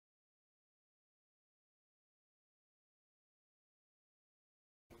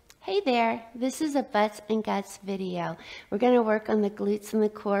Hey there, this is a butts and guts video. We're going to work on the glutes and the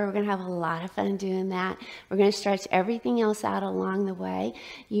core. We're going to have a lot of fun doing that. We're going to stretch everything else out along the way.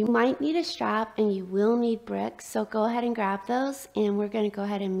 You might need a strap and you will need bricks, so go ahead and grab those, and we're going to go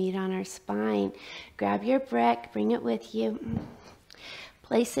ahead and meet on our spine. Grab your brick, bring it with you,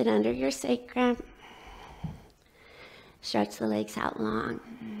 place it under your sacrum, stretch the legs out long.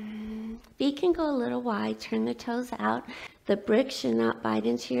 Feet can go a little wide, turn the toes out. The brick should not bite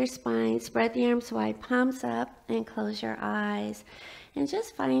into your spine. Spread the arms wide, palms up, and close your eyes. And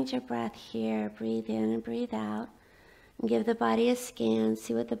just find your breath here. Breathe in and breathe out. And give the body a scan.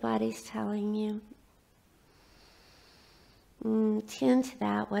 See what the body's telling you. Tend to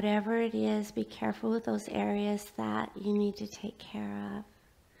that, whatever it is. Be careful with those areas that you need to take care of.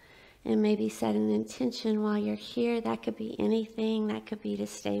 And maybe set an intention while you're here. That could be anything. That could be to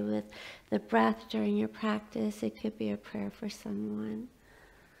stay with the breath during your practice. It could be a prayer for someone.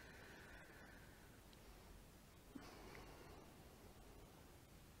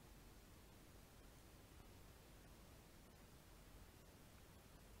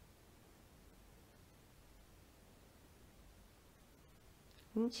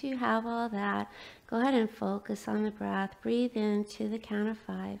 Once you have all that, go ahead and focus on the breath. Breathe in to the count of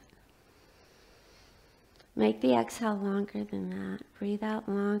 5. Make the exhale longer than that. Breathe out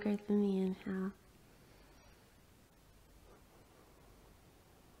longer than the inhale.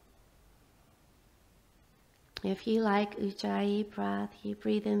 If you like Ujjayi breath, you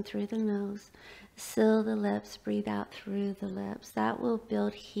breathe in through the nose, seal the lips, breathe out through the lips. That will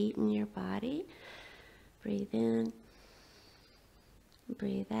build heat in your body. Breathe in,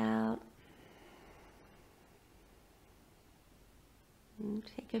 breathe out. And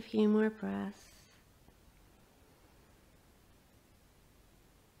take a few more breaths.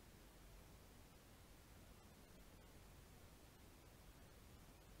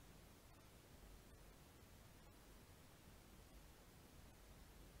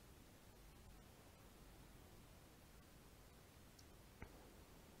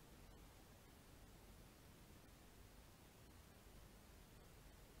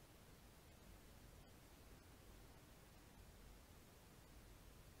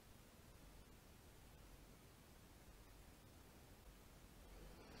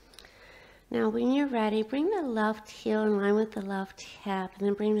 Now when you're ready, bring the left heel in line with the left hip, and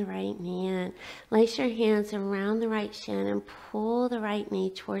then bring the right knee in. Place your hands around the right shin and pull the right knee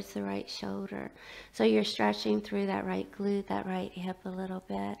towards the right shoulder. So you're stretching through that right glute, that right hip a little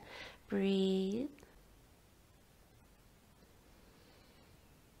bit. Breathe.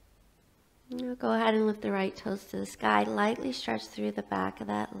 Now go ahead and lift the right toes to the sky. Lightly stretch through the back of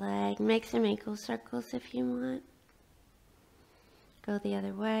that leg. Make some ankle circles if you want. Go the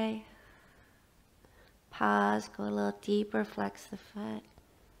other way. Pause, go a little deeper, flex the foot.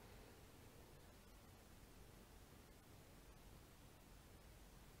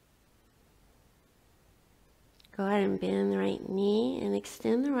 Go ahead and bend the right knee and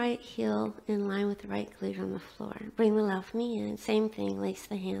extend the right heel in line with the right glute on the floor. Bring the left knee in, same thing, lace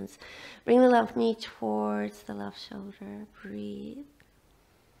the hands. Bring the left knee towards the left shoulder. Breathe.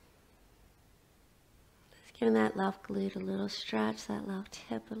 Just giving that left glute a little stretch, that left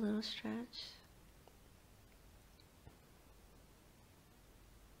hip a little stretch.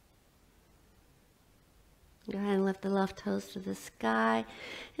 Go ahead and lift the left toes to the sky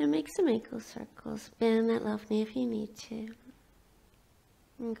and make some ankle circles. Bend that left knee if you need to.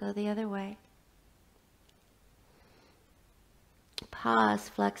 And go the other way. Pause,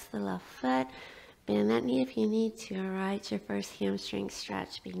 flex the left foot. Bend that knee if you need to, all right? It's your first hamstring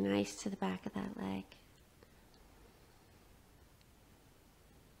stretch. Be nice to the back of that leg.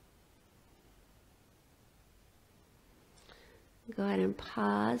 Go ahead and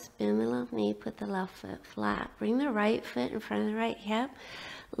pause, bend the left knee, put the left foot flat. Bring the right foot in front of the right hip.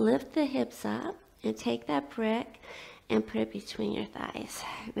 Lift the hips up and take that brick and put it between your thighs.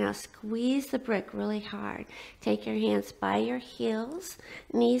 Now squeeze the brick really hard. Take your hands by your heels,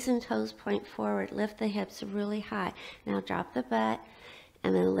 knees and toes point forward. Lift the hips really high. Now drop the butt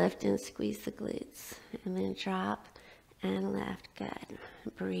and then lift and squeeze the glutes. And then drop and lift. Good.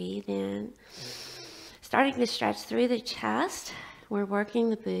 Breathe in. Starting to stretch through the chest. We're working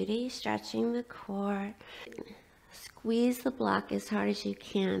the booty, stretching the core. Squeeze the block as hard as you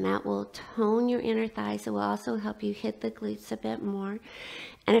can. That will tone your inner thighs. It will also help you hit the glutes a bit more.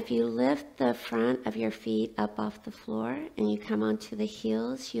 And if you lift the front of your feet up off the floor and you come onto the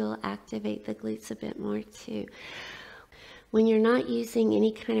heels, you'll activate the glutes a bit more too. When you're not using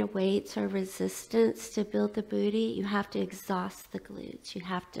any kind of weights or resistance to build the booty, you have to exhaust the glutes. You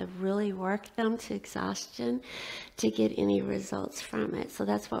have to really work them to exhaustion to get any results from it. So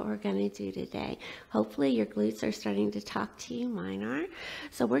that's what we're going to do today. Hopefully your glutes are starting to talk to you. Mine are.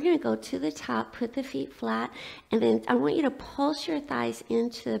 So we're going to go to the top, put the feet flat, and then I want you to pulse your thighs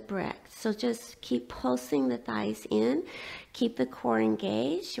into the brick. So just keep pulsing the thighs in. Keep the core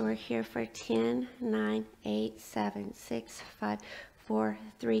engaged. We're here for 10, 9, 8, 7, 6, 5, 4,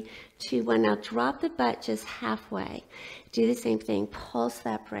 3, 2, 1. Now drop the butt just halfway. Do the same thing. Pulse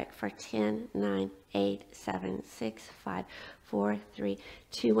that brick for 10, 9, 8, 7, 6, 5, 4, 3,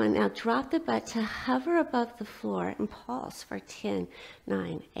 2, 1. Now drop the butt to hover above the floor and pulse for 10,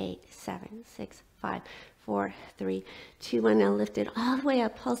 9, 8, 7, 6, 5, 4, 3, 2, 1. Now lift it all the way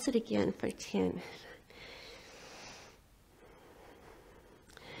up. Pulse it again for 10.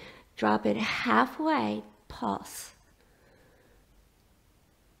 Drop it halfway, pulse.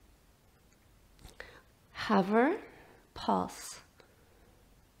 Hover, pulse.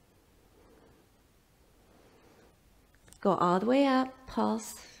 Go all the way up,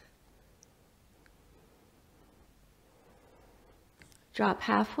 pulse. Drop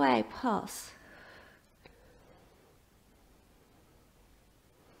halfway, pulse.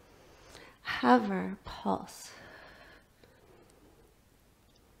 Hover, pulse.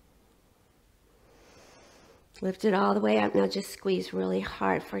 Lift it all the way up. Now just squeeze really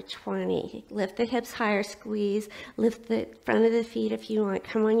hard for 20. Lift the hips higher, squeeze. Lift the front of the feet if you want.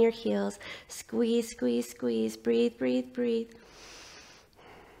 Come on your heels. Squeeze, squeeze, squeeze. Breathe, breathe, breathe.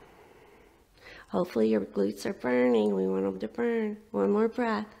 Hopefully your glutes are burning. We want them to burn. One more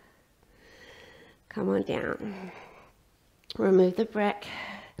breath. Come on down. Remove the brick.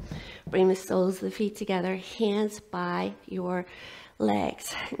 Bring the soles of the feet together. Hands by your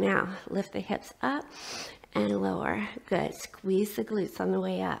legs. Now lift the hips up and lower. Good. Squeeze the glutes on the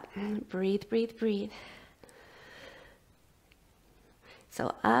way up. Breathe, breathe, breathe.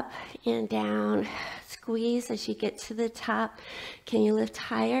 So up and down. Squeeze as you get to the top. Can you lift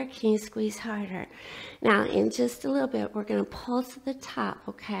higher? Can you squeeze harder? Now, in just a little bit, we're going to pulse at the top,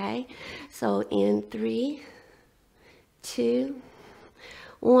 okay? So in 3, 2,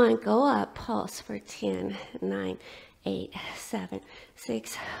 1. Go up. Pulse for 10, 9, 8, 7,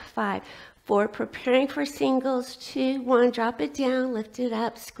 6, 5, 4. Preparing for singles. 2, 1. Drop it down. Lift it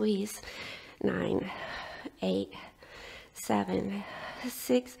up. Squeeze. 9, 8, 7,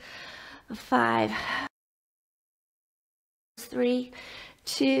 6, 5, 3,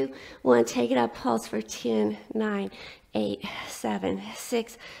 2, 1. Take it up. Pulse for 10, 9, 8, 7,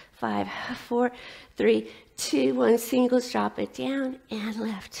 6, 5, 4, 3, 2, 1. Singles. Drop it down and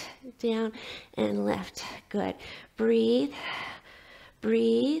lift. Down and lift. Good. Breathe.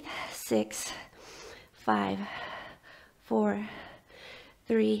 Breathe. 6, 5, 4,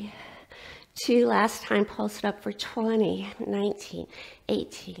 3, 2. Last time, pulse it up for 20, 19,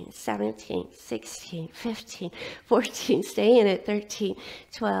 18, 17, 16, 15, 14. Stay in it. 13,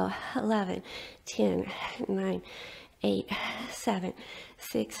 12, 11, 10, 9, 8, 7,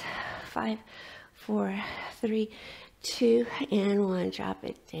 6, 5, 4, 3, 2, and 1. Drop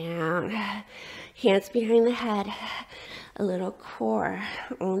it down. Hands behind the head. A little core.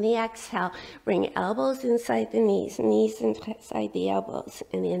 On the exhale, bring elbows inside the knees, knees inside the elbows,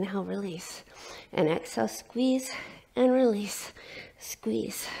 and inhale, release. And exhale, squeeze and release.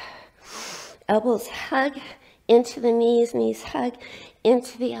 Squeeze. Elbows hug into the knees, knees hug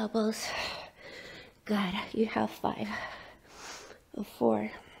into the elbows. Good. You have 5,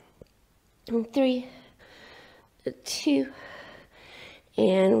 4, 3, 2,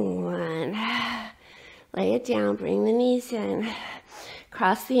 and 1. Lay it down, bring the knees in,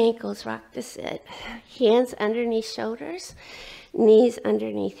 cross the ankles, rock to sit. Hands underneath shoulders, knees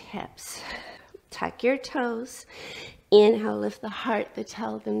underneath hips. Tuck your toes. Inhale, lift the heart, the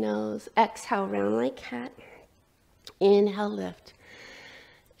tail, the nose. Exhale, round like cat. Inhale, lift.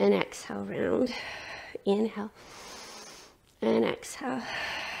 And exhale, round. Inhale. And exhale.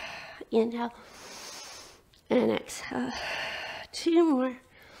 Inhale. And exhale. 2 more.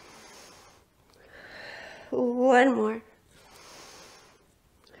 1 more.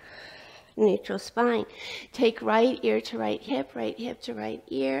 Neutral spine. Take right ear to right hip to right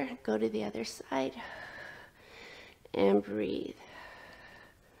ear. Go to the other side. And breathe.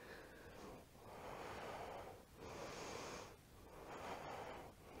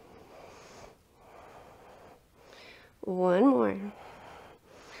 One more.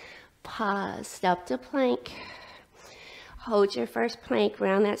 Pause. Step to plank. Hold your first plank,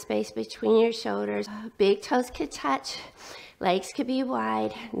 round that space between your shoulders. Big toes could touch, legs could be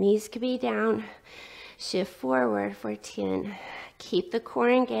wide, knees could be down, Shift forward for 10. Keep the core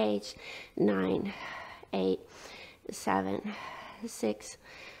engaged. 9, 8, 7, 6,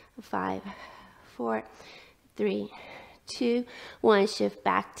 5, 4, 3, 2, 1. Shift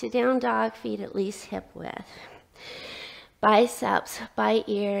back to down dog, feet at least hip width. Biceps by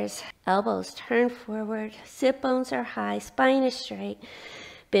ears, elbows turn forward, sit bones are high, spine is straight.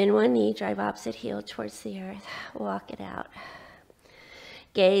 Bend one knee, drive opposite heel towards the earth. Walk it out.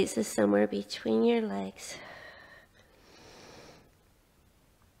 Gaze is somewhere between your legs.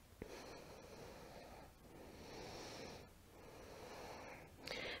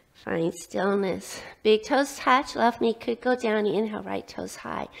 Find stillness. Big toes touch, left knee could go down. Inhale, right toes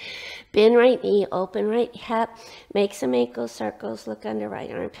high. Bend right knee, open right hip. Make some ankle circles. Look under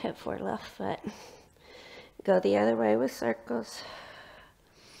right armpit for left foot. Go the other way with circles.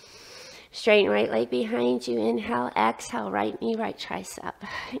 Straighten right leg behind you. Inhale, exhale, right knee, right tricep.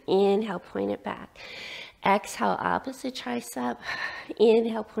 Inhale, point it back. Exhale, opposite tricep.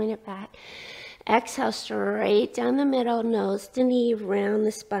 Inhale, point it back. Exhale, straight down the middle, nose to knee, round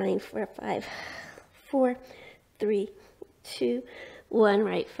the spine for 5, 4, 3, 2, 1.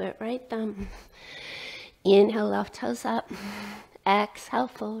 Right foot, right thumb. Inhale, left toes up. Exhale,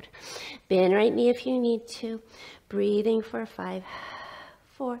 fold. Bend right knee if you need to. Breathing for 5,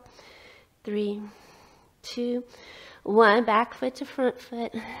 4, 3, 2, 1. Back foot to front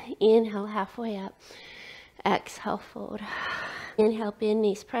foot. Inhale, halfway up. Exhale, fold. Inhale, bend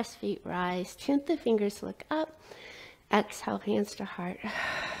knees, press feet, rise. Tint the fingers, look up. Exhale, hands to heart.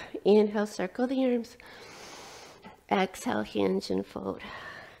 Inhale, circle the arms. Exhale, hinge and fold.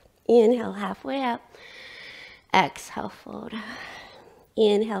 Inhale, halfway up. Exhale, fold.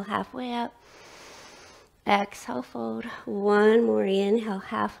 Inhale, halfway up. Exhale, fold. One more. Inhale,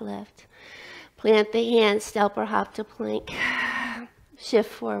 half lift. Plant the hands, step or hop to plank.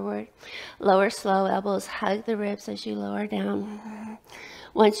 Shift forward. Lower slow, elbows hug the ribs as you lower down.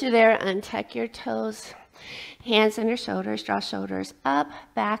 Once you're there, untuck your toes. Hands under shoulders, draw shoulders up,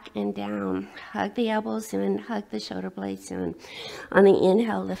 back, and down. Hug the elbows in, hug the shoulder blades in. On the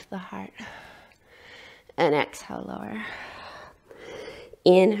inhale, lift the heart. And exhale, lower.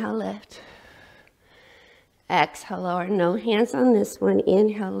 Inhale, lift. Exhale, lower. No hands on this one.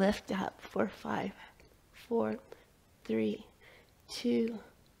 Inhale, lift up for 5, 4, 3, 2,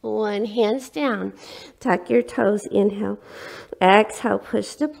 1. Hands down. Tuck your toes. Inhale. Exhale.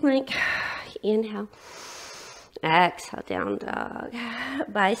 Push to plank. Inhale. Exhale. Down dog.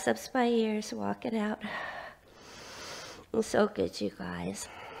 Biceps by ears. Walk it out. So good, you guys.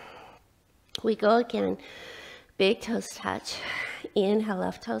 We go again. Big toes touch. Inhale.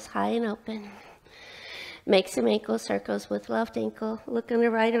 Left toes high and open. Make some ankle circles with left ankle. Look on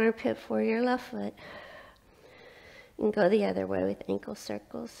the right armpit for your left foot. And go the other way with ankle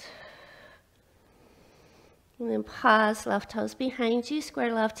circles. And then pause, left toes behind you.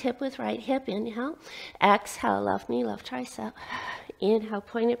 Square left hip with right hip. Inhale. Exhale, left knee, left tricep. Inhale,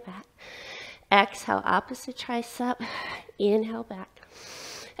 point it back. Exhale, opposite tricep. Inhale, back.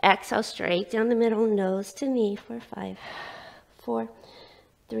 Exhale, straight down the middle, nose to knee for 5, 4,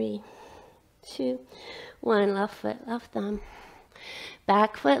 3, 2, 1. Left foot, left thumb.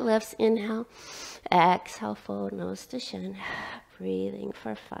 Back foot lifts. Inhale. Exhale, fold, nose to shin. Breathing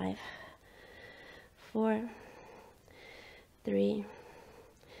for 5, 4, 3,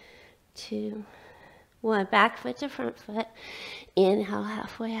 2, 1. Back foot to front foot. Inhale,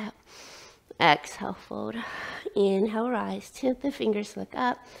 halfway up. Exhale, fold. Inhale, rise. Tint the fingers, look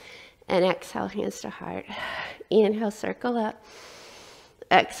up. And exhale, hands to heart. Inhale, circle up.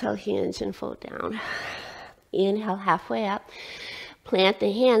 Exhale, hinge and fold down. Inhale, halfway up. Plant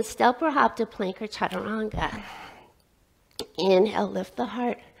the hands, step or hop to plank or chaturanga. Inhale, lift the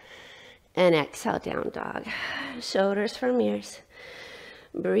heart. And exhale, down dog. Shoulders from ears.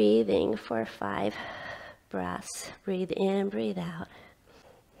 Breathing for 5 breaths. Breathe in, breathe out.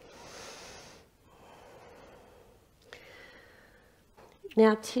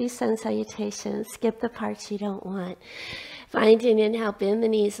 Now 2 sun salutations. Skip the parts you don't want. Find an inhale, bend the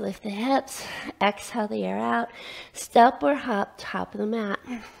knees, lift the hips. Exhale the air out. Step or hop, top of the mat.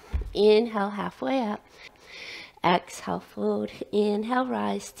 Inhale, halfway up. Exhale, fold. Inhale,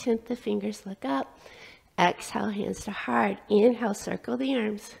 rise. Tint the fingers, look up. Exhale, hands to heart. Inhale, circle the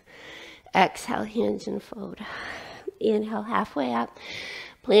arms. Exhale, hinge and fold. Inhale, halfway up.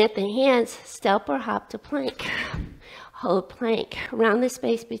 Plant the hands, step or hop to plank. Hold plank. Round the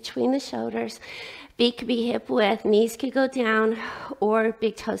space between the shoulders. Feet could be hip width, knees could go down, or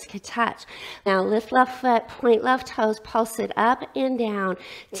big toes could touch. Now lift left foot, point left toes, pulse it up and down.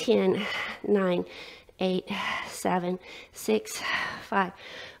 10, 9, 8, 7, 6, 5,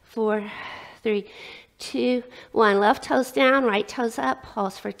 4, 3, 2, 1. Left toes down, right toes up.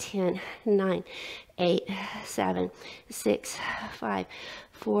 Pulse for 10, 9, 8, 7, 6, 5,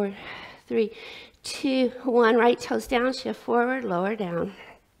 4, 3, 2, 1. Right toes down, shift forward, lower down.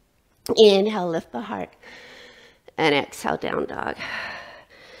 Inhale, lift the heart. And exhale, down dog.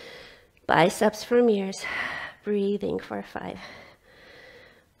 Biceps from ears. Breathing for 5,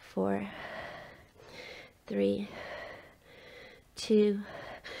 4, 3, 2,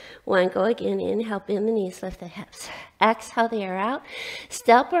 1. Go again. Inhale, bend the knees, lift the hips. Exhale the air out.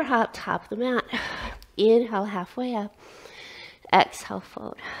 Step or hop, top of the mat. Inhale, halfway up. Exhale,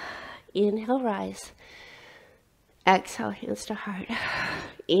 fold. Inhale, rise. Exhale, hands to heart.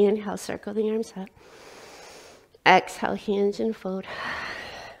 Inhale, circle the arms up. Exhale, hinge and fold.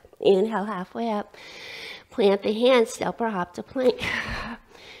 Inhale, halfway up. Plant the hands, step or hop to plank.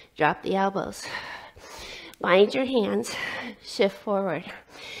 Drop the elbows. Bind your hands, shift forward.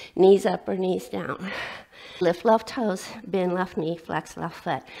 Knees up or knees down. Lift left toes, bend left knee, flex left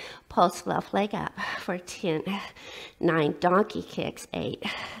foot. Pulse left leg up for 10, 9. Donkey kicks, 8,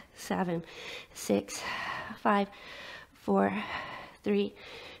 7, 6, 5, 4, 3,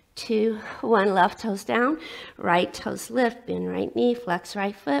 2, 1. Left toes down, right toes lift, bend right knee, flex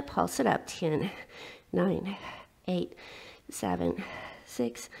right foot, pulse it up. 10, 9, 8, 7,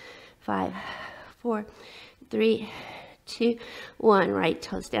 6, 5, 4, 3, 2, 1. Right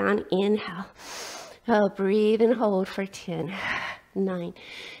toes down, inhale. Oh, breathe and hold for 10, 9,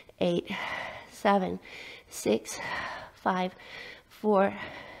 8, 7, 6, 5, 4,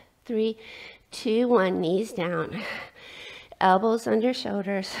 3, 2, 1. Knees down. Elbows under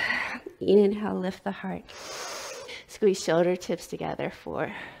shoulders. Inhale, lift the heart. Squeeze shoulder tips together.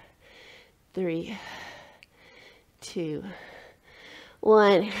 4, 3, 2,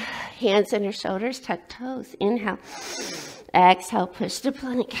 1. Hands under shoulders, tuck toes. Inhale. Exhale, push to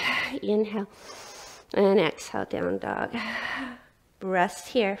plank. Inhale. And exhale, down dog. Rest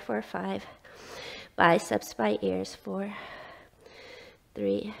here for 5. Biceps by ears. 4,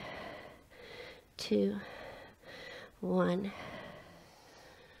 3, 2, 1.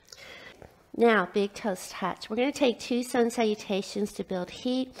 Now, big toes touch. We're going to take 2 sun salutations to build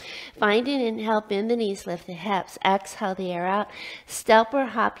heat. Find an inhale, bend the knees, lift the hips. Exhale the air out. Step or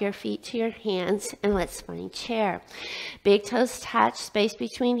hop your feet to your hands, and let's find chair. Big toes touch, space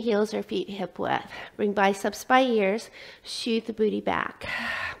between heels or feet hip width. Bring biceps by ears, shoot the booty back.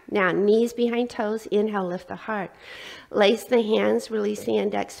 Now, knees behind toes, inhale, lift the heart. Lace the hands, release the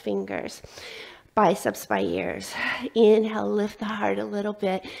index fingers. Biceps by ears. Inhale, lift the heart a little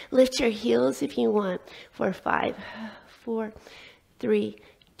bit. Lift your heels if you want. For 5, 4, 3,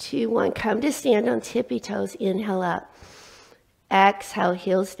 2, 1. Come to stand on tippy toes. Inhale up. Exhale,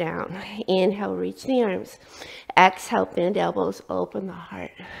 heels down. Inhale, reach the arms. Exhale, bend elbows, open the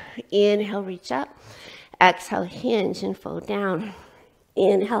heart. Inhale, reach up. Exhale, hinge and fold down.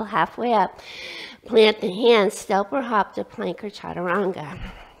 Inhale, halfway up. Plant the hands, step or hop to plank or chaturanga.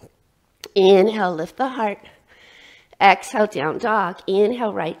 Inhale, lift the heart. Exhale, down dog.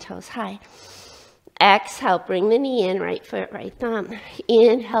 Inhale, right toes high. Exhale, bring the knee in, right foot, right thumb.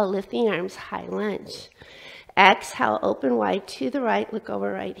 Inhale, lift the arms, high lunge. Exhale, open wide to the right, look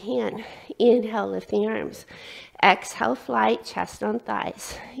over right hand. Inhale, lift the arms. Exhale, flight, chest on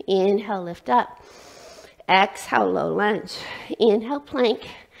thighs. Inhale, lift up. Exhale, low lunge. Inhale, plank.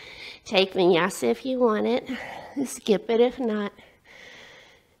 Take vinyasa if you want it. Skip it if not.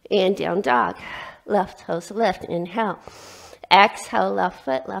 And down dog. Left toes lift. Inhale. Exhale, left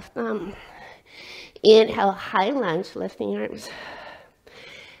foot, left thumb. Inhale, high lunge, lift the arms.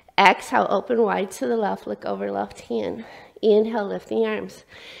 Exhale, open wide to the left, look over left hand. Inhale, lift the arms.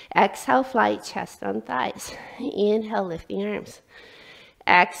 Exhale, flight, chest on thighs. Inhale, lift the arms.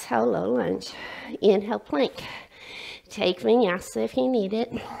 Exhale, low lunge. Inhale, plank. Take vinyasa if you need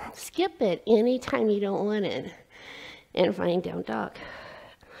it. Skip it anytime you don't want it. And find down dog.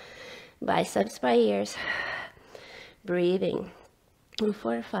 Biceps by ears. Breathing.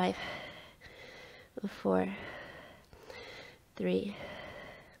 4, 5, 4, 3,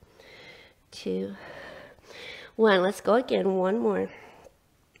 2, 1. Let's go again. One more.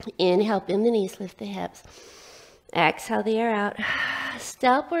 Inhale, bend the knees, lift the hips. Exhale the air out.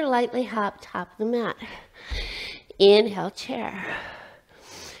 Step or lightly hop, top of the mat. Inhale, chair.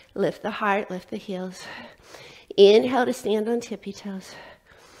 Lift the heart, lift the heels. Inhale to stand on tippy toes.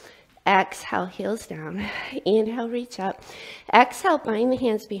 Exhale, heels down. Inhale, reach up. Exhale, bind the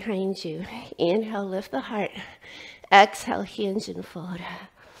hands behind you. Inhale, lift the heart. Exhale, hinge and fold.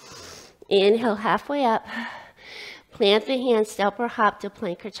 Inhale, halfway up. Plant the hands, step or hop to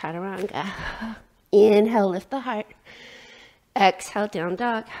plank or chaturanga. Inhale, lift the heart. Exhale, down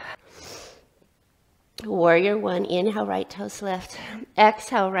dog. Warrior one, inhale, right toes lift.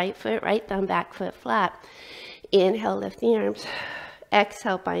 Exhale, right foot, right thumb, back foot flat. Inhale, lift the arms.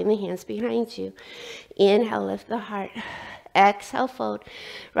 Exhale, bind the hands behind you. Inhale, lift the heart. Exhale, fold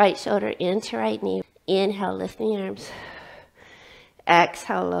right shoulder into right knee. Inhale, lift the arms.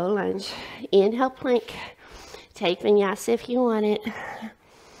 Exhale, low lunge. Inhale, plank. Take vinyasa if you want it.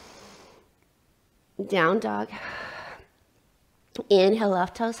 Down dog. Inhale,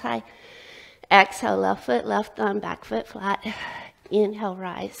 left toes high. Exhale, left foot, left thumb, back foot flat. Inhale,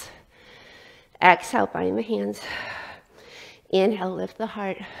 rise. Exhale, bind the hands. Inhale, lift the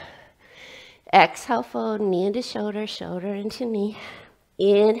heart. Exhale, fold, knee into shoulder, shoulder into knee.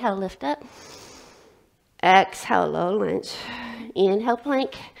 Inhale, lift up. Exhale, low lunge. Inhale,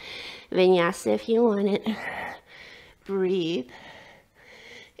 plank. Vinyasa if you want it. Breathe.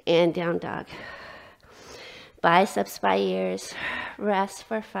 And down dog. Biceps by ears. Rest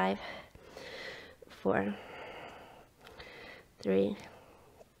for 5, 4, 3,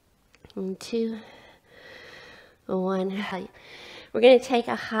 2, 1. We're going to take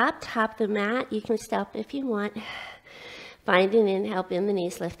a hop, top the mat. You can step if you want. Find an inhale, bend the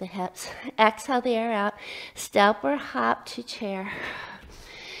knees, lift the hips. Exhale the air out. Step or hop to chair.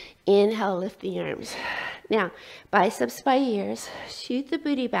 Inhale, lift the arms. Now, biceps by ears. Shoot the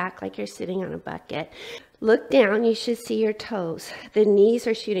booty back like you're sitting on a bucket. Look down, you should see your toes. The knees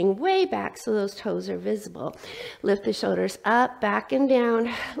are shooting way back so those toes are visible. Lift the shoulders up, back and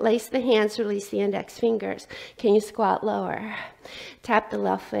down. Lace the hands, release the index fingers. Can you squat lower? Tap the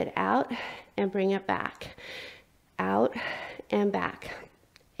left foot out and bring it back. Out and back.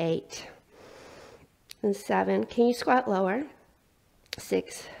 8 and 7. Can you squat lower?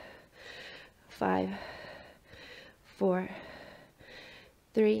 6, 5, 4,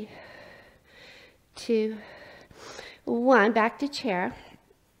 3, 2, 1. Back to chair.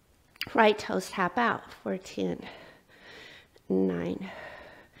 Right toes tap out for 10, 9,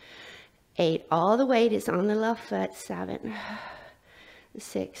 8. All the weight is on the left foot. 7,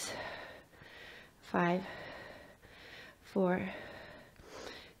 6, 5, 4,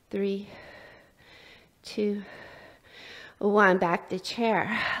 3, 2, 1. Back to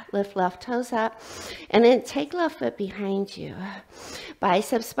chair. Lift left toes up and then take left foot behind you.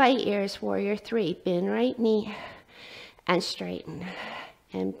 Biceps by ears, warrior 3. Bend right knee and straighten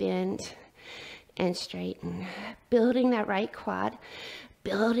and bend and straighten. Building that right quad,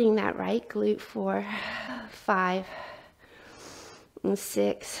 building that right glute. 4, 5, and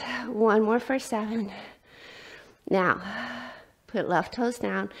 6. One more for 7. Now, put left toes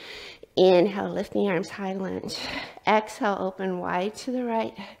down. Inhale, lift the arms, high lunge. Exhale, open wide to the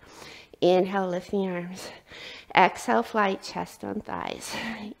right. Inhale, lift the arms. Exhale, flight, chest on thighs.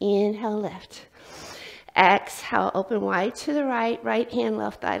 Inhale, lift. Exhale, open wide to the right. Right hand,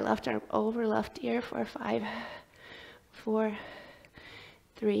 left thigh, left arm over left ear for 5, 4,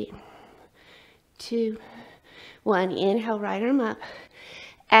 3, 2, 1. Inhale, right arm up.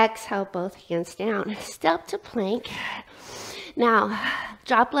 Exhale, both hands down. Step to plank. Now,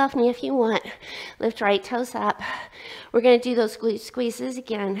 drop left knee if you want. Lift right toes up. We're going to do those glute squeezes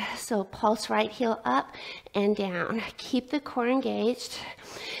again. So pulse right heel up and down. Keep the core engaged.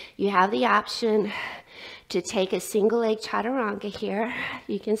 You have the option to take a single leg chaturanga here.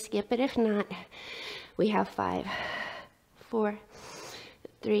 You can skip it if not. We have 5, 4,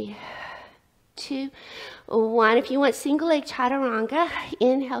 3, 2, 1. If you want single leg chaturanga,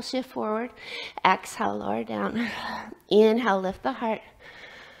 inhale, shift forward. Exhale, lower down. Inhale, lift the heart.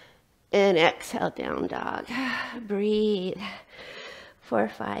 And exhale, down dog. Breathe. 4,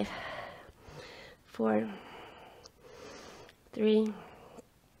 5, 4, 3,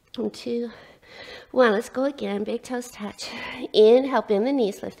 2, 1. Let's go again. Big toes touch. Inhale, bend the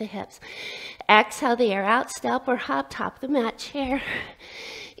knees, lift the hips. Exhale the air out. Step or hop, top the mat, chair.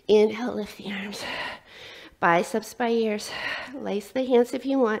 Inhale, lift the arms. Biceps by ears. Lace the hands if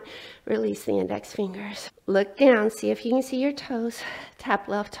you want. Release the index fingers. Look down. See if you can see your toes. Tap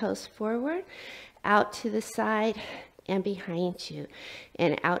left toes forward, out to the side and behind you.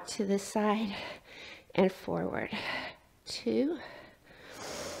 And out to the side and forward. 2.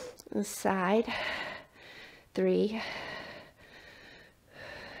 Side. 3.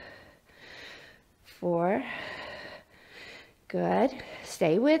 4. Good.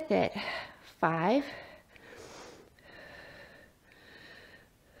 Stay with it. 5.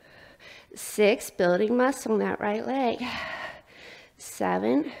 6, building muscle in that right leg.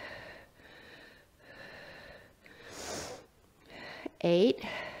 7, 8,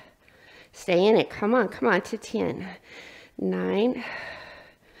 stay in it. Come on, to 10. 9,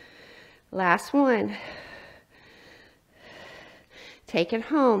 last one. Take it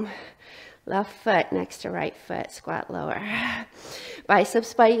home. Left foot next to right foot, squat lower.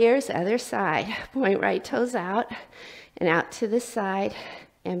 Biceps by ears, other side. Point right toes out and out to the side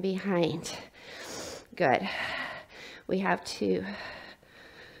and behind. Good. We have 2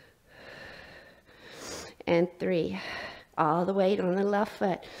 and 3. All the weight on the left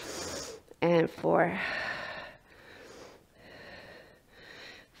foot. And 4,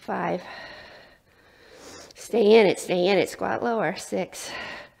 5. Stay in it, squat lower. 6,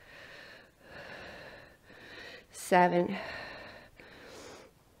 7,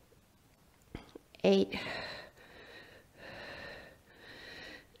 8,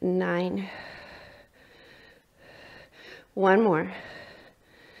 9. One more.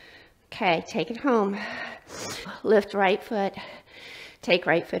 Okay, take it home. Lift right foot. Take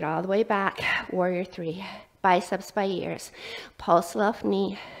right foot all the way back. Warrior 3. Biceps by ears. Pulse left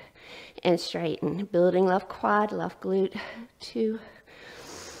knee and straighten. Building left quad, left glute. 2,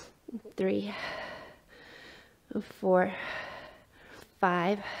 3, 4,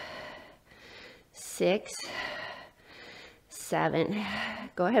 5, 6, 7.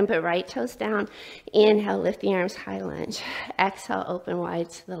 Go ahead and put right toes down. Inhale, lift the arms, high lunge. Exhale, open wide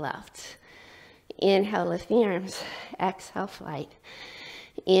to the left. Inhale, lift the arms. Exhale, flight.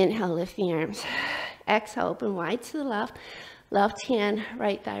 Inhale, lift the arms. Exhale, open wide to the left. Left hand,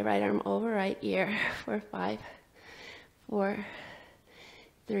 right thigh, right arm over right ear. 4, 5, 4,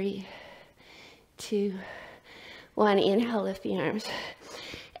 3, 2, 1. Inhale, lift the arms.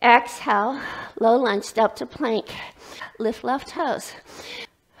 Exhale, low lunge, step to plank. Lift left toes.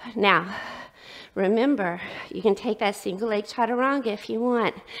 Now, remember, you can take that single leg chaturanga if you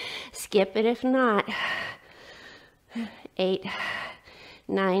want. Skip it if not. 8,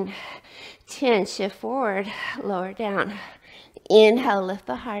 9, 10. Shift forward, lower down. Inhale, lift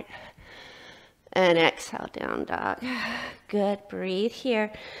the heart. And exhale, down dog. Good, breathe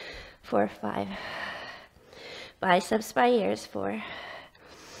here. 4, 5. Biceps by ears. 4,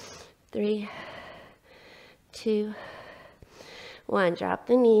 3, 2, 1. Drop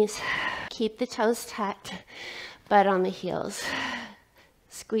the knees. Keep the toes tucked, butt on the heels.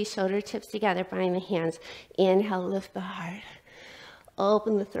 Squeeze shoulder tips together, bind the hands. Inhale, lift the heart.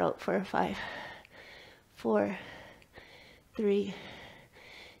 Open the throat. 4, 5, 4, 3,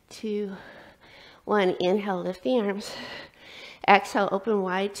 2, 1. Inhale, lift the arms. Exhale, open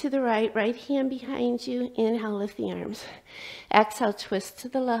wide to the right. Right hand behind you. Inhale, lift the arms. Exhale, twist to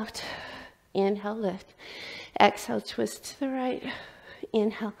the left. Inhale, lift. Exhale, twist to the right.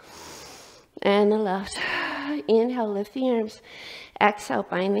 Inhale. And the left. Inhale, lift the arms. Exhale,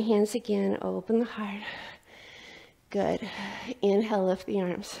 bind the hands again. Open the heart. Good. Inhale, lift the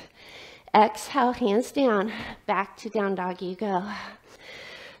arms. Exhale, hands down. Back to down dog you go.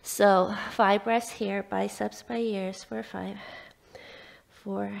 So 5 breaths here. Biceps by ears. 4, 5,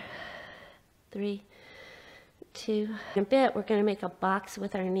 4, 3, 2. In a bit, we're going to make a box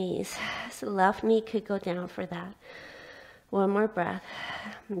with our knees. So left knee could go down for that. One more breath.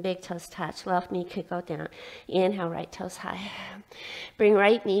 Big toes touch. Left knee could go down. Inhale, right toes high. Bring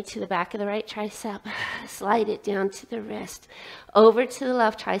right knee to the back of the right tricep. Slide it down to the wrist. Over to the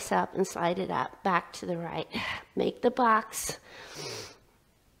left tricep and slide it up. Back to the right. Make the box.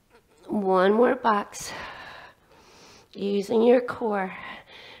 One more box. Using your core.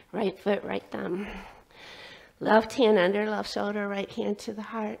 Right foot, right thumb. Left hand under left shoulder. Right hand to the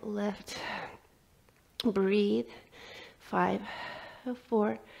heart. Lift. Breathe. 5,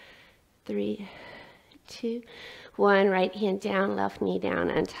 4, 3, 2, 1. Right hand down, left knee down,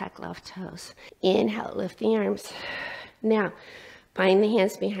 untuck left toes. Inhale, lift the arms. Now, bind the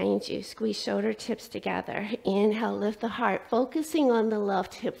hands behind you. Squeeze shoulder tips together. Inhale, lift the heart, focusing on the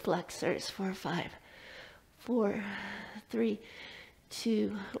left hip flexors. 4, 5, 4, 3,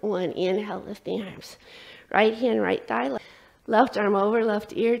 2, 1. Inhale, lift the arms. Right hand, right thigh, left arm over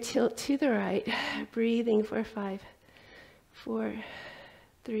left ear, tilt to the right. Breathing. 4, 5, 4,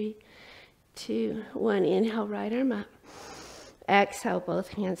 3, 2, 1. Inhale, right arm up. Exhale,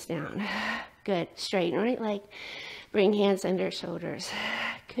 both hands down. Good. Straighten right leg. Bring hands under shoulders.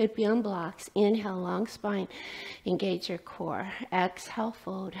 Could be on blocks. Inhale, long spine. Engage your core. Exhale,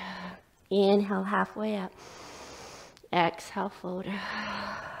 fold. Inhale, halfway up. Exhale, fold.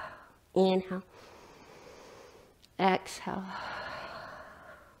 Inhale. Exhale.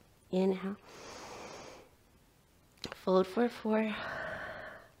 Inhale. Fold for 4.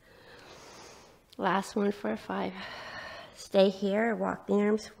 Last one for 5. Stay here. Walk the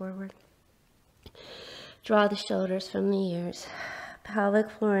arms forward. Draw the shoulders from the ears. Pelvic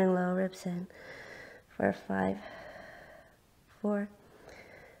floor and low ribs in. For 5, 4,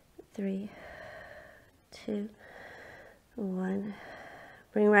 3, 2, 1.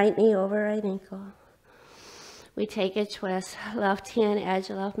 Bring right knee over right ankle. We take a twist. Left hand, edge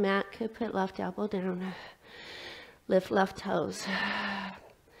of left mat. Could put left elbow down. Lift left toes.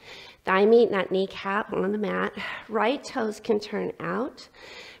 Thigh meet, not kneecap, on the mat. Right toes can turn out.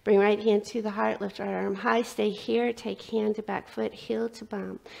 Bring right hand to the heart. Lift right arm high. Stay here. Take hand to back foot, heel to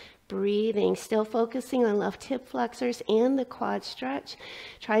bum. Breathing. Still focusing on left hip flexors and the quad stretch.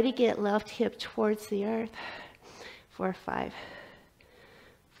 Try to get left hip towards the earth. 4, 5,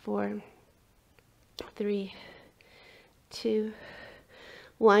 4, 3, 2,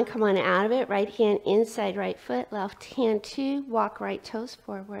 1. Come on out of it. Right hand inside right foot. Left hand 2. Walk right toes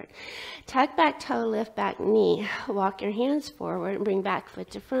forward. Tuck back toe, lift back knee. Walk your hands forward and bring back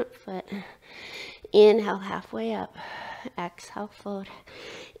foot to front foot. Inhale, halfway up. Exhale, fold.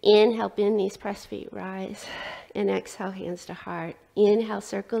 Inhale, bend knees, press feet, rise. And exhale, hands to heart. Inhale,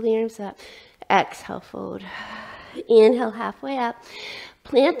 circle the arms up. Exhale, fold. Inhale, halfway up.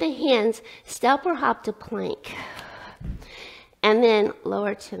 Plant the hands, step or hop to plank. And then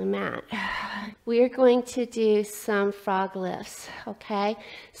lower to the mat. We are going to do some frog lifts, okay?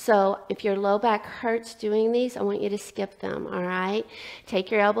 So if your low back hurts doing these, I want you to skip them, all right? Take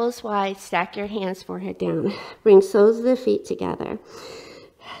your elbows wide, stack your hands, forehead down. Bring soles of the feet together.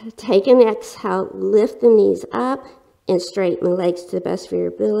 Take an exhale, lift the knees up and straighten the legs to the best of your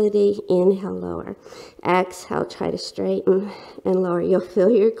ability. Inhale, lower. Exhale, try to straighten and lower. You'll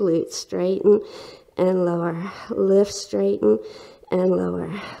feel your glutes straighten and lower. Lift, straighten, and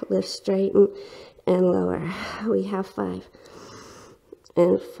lower. Lift, straighten, and lower. We have 5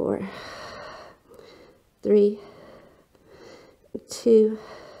 and 4, 3, 2,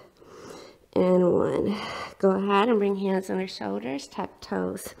 and 1. Go ahead and bring hands under shoulders, tuck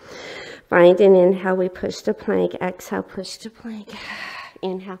toes. Find an inhale, we push to plank. Exhale, push to plank.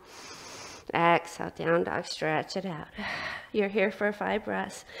 Inhale. Exhale, down dog, stretch it out. You're here for 5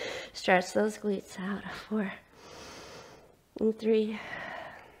 breaths. Stretch those glutes out. 4, and 3,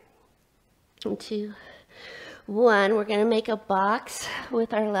 and 2, 1. We're going to make a box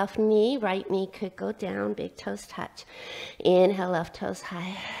with our left knee. Right knee could go down, big toes touch. Inhale, left toes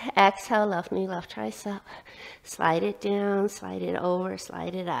high. Exhale, left knee, left tricep. Slide it down, slide it over,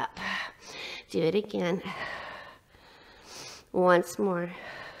 slide it up. Do it again. Once more.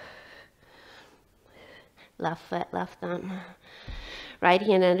 Left foot, left thumb. Right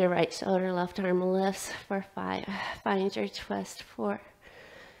hand under right shoulder, left arm lifts for 5. Find your twist. 4,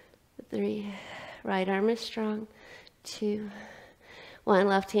 3. Right arm is strong. 2, 1.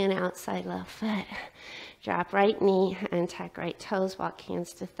 Left hand outside left foot. Drop right knee and tuck right toes. Walk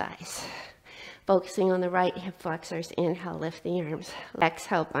hands to thighs. Focusing on the right hip flexors. Inhale, lift the arms.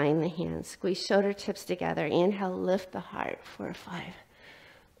 Exhale, bind the hands. Squeeze shoulder tips together. Inhale, lift the heart. 4, 5,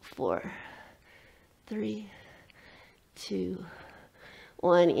 4, 3, 2,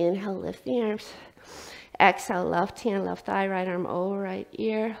 1. Inhale, lift the arms. Exhale, left hand, left thigh, right arm over right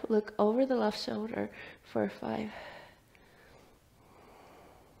ear. Look over the left shoulder. 4, 5.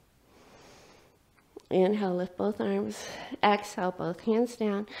 Inhale, lift both arms. Exhale, both hands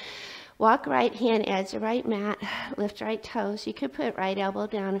down. Walk right hand, edge of right mat. Lift right toes. You could put right elbow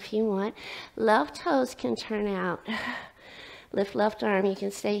down if you want. Left toes can turn out. Lift left arm, you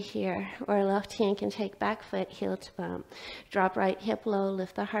can stay here, or left hand can take back foot, heel to bum. Drop right hip low,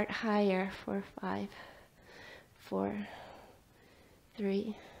 lift the heart higher. 4, 5, 4,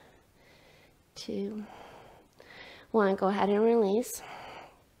 3, 2, 1. Go ahead and release.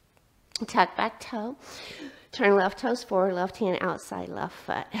 Tuck back toe. Turn left toes forward, left hand outside, left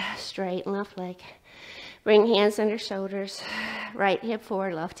foot. Straighten left leg. Bring hands under shoulders. Right hip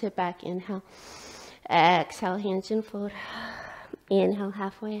forward, left hip back. Inhale. Exhale, hands and fold. Inhale,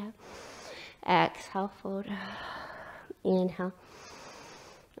 halfway up. Exhale, fold. Inhale.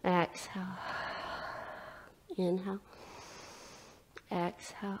 Exhale. Inhale.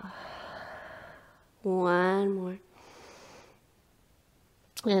 Exhale. 1 more.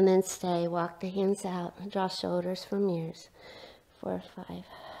 And then stay. Walk the hands out. Draw shoulders from ears. 4, 5,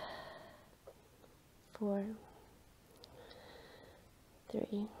 4,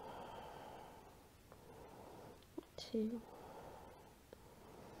 3, 2,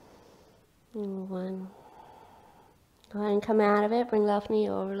 1. Go ahead and come out of it. Bring left knee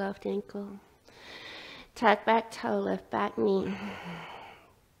over left ankle. Tuck back toe, lift back knee.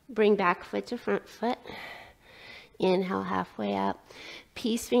 Bring back foot to front foot. Inhale, halfway up.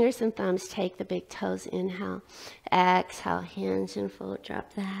 Peace fingers and thumbs, take the big toes. Inhale. Exhale, hinge and fold,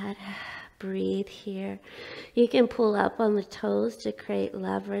 drop the head. Breathe here. You can pull up on the toes to create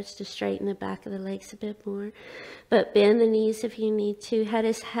leverage to straighten the back of the legs a bit more. But bend the knees if you need to. Head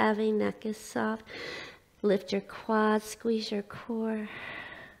is heavy, neck is soft. Lift your quads, squeeze your core.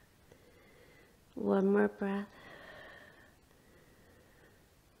 One more breath.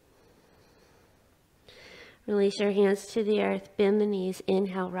 Release your hands to the earth. Bend the knees.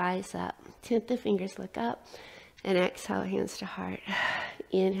 Inhale, rise up. Tip the fingers, look up. And exhale, hands to heart.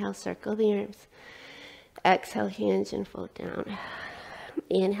 Inhale, circle the arms. Exhale, hinge and fold down.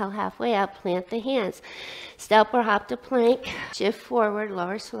 Inhale, halfway up. Plant the hands. Step or hop to plank. Shift forward,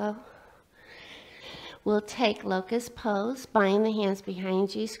 lower slow. We'll take locust pose, bind the hands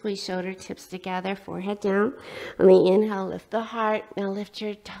behind you, squeeze shoulder tips together, forehead down. On the inhale, lift the heart. Now lift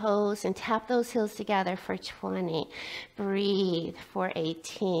your toes and tap those heels together for 20. Breathe for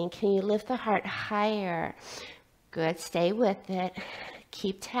 18. Can you lift the heart higher? Good, stay with it.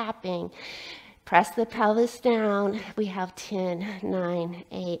 Keep tapping. Press the pelvis down. We have 10, 9,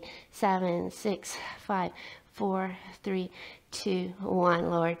 8, 7, 6, 5, 4, 3, 2, 1.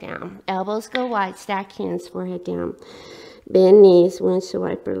 Lower down. Elbows go wide. Stack hands, forehead down. Bend knees, windshield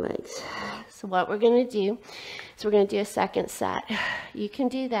wiper legs. So what we're going to do is we're going to do a second set. You can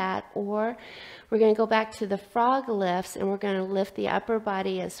do that, or we're going to go back to the frog lifts, and we're going to lift the upper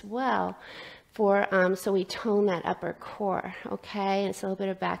body as well. So we tone that upper core, okay? And it's a little bit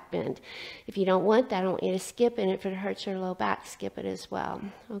of back bend. If you don't want that, I don't want you to skip it. And if it hurts your low back, skip it as well,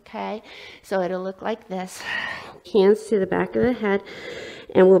 okay? So it'll look like this. Hands to the back of the head,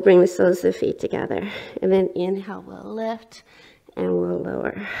 and we'll bring the soles of the feet together. And then inhale, we'll lift, and we'll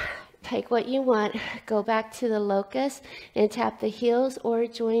lower. Take what you want, go back to the locust, and tap the heels, or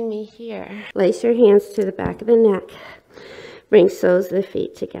join me here. Place your hands to the back of the neck. Bring soles of the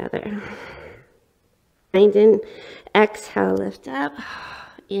feet together. And then exhale, lift up,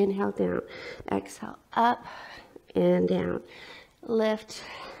 inhale down, exhale up and down, lift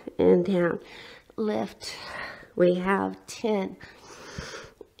and down, lift. We have 10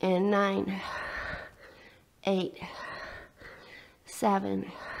 and 9, 8,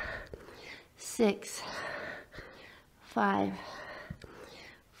 7, 6, 5,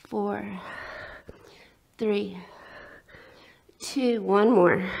 4, 3, 2, one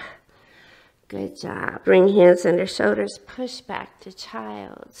more. Good job. Bring hands under shoulders, push back to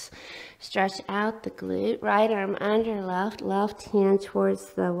child's. Stretch out the glute, right arm under left hand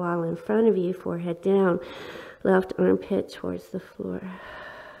towards the wall in front of you, forehead down, left armpit towards the floor.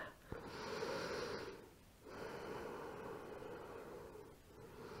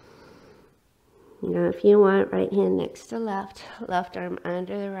 Now if you want, right hand next to left arm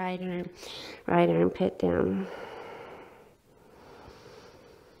under the right armpit down.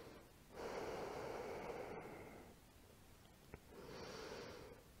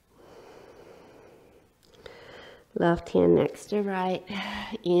 Left hand next to right.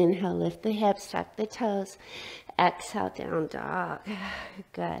 Inhale, lift the hips, tuck the toes. Exhale, down dog.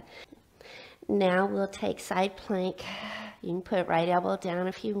 Good. Now we'll take side plank. You can put right elbow down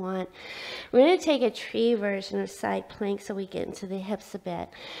if you want. We're going to take a tree version of side plank so we get into the hips a bit.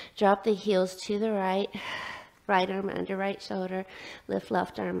 Drop the heels to the right. Right arm under right shoulder. Lift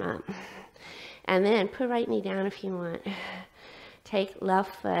left arm up. And then put right knee down if you want. Take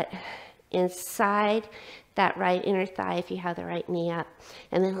left foot inside that right inner thigh if you have the right knee up.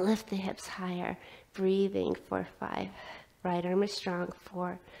 And then lift the hips higher. Breathing for 5. Right arm is strong.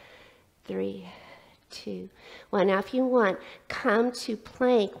 4, 3, 2, 1. Now if you want, come to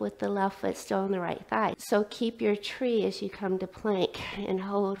plank with the left foot still on the right thigh. So keep your tree as you come to plank and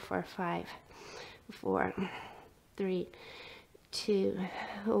hold for 5, 4, 3, 2,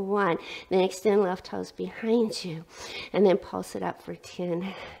 1. Then extend left toes behind you. And then pulse it up for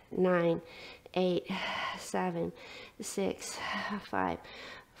 10, 9, 8, 7, 6, 5,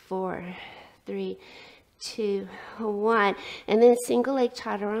 4, 3, 2, 1. And then single leg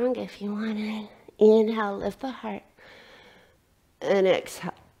chaturanga if you want it. Inhale, lift the heart. And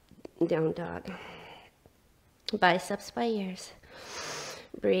exhale, down dog. Biceps by ears.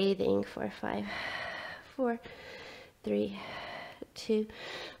 Breathing for 5, 4, 3, 2,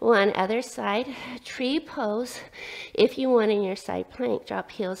 1. Other side, tree pose. If you want in your side plank,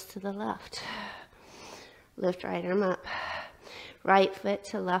 drop heels to the left. Lift right arm up. Right foot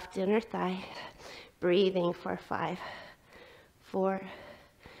to left inner thigh. Breathing for 5, 4,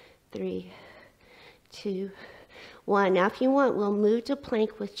 3, 2, 1. Now if you want, we'll move to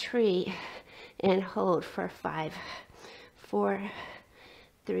plank with tree and hold for 5, 4,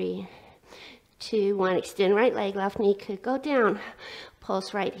 3, 2, 1. Extend right leg, left knee could go down.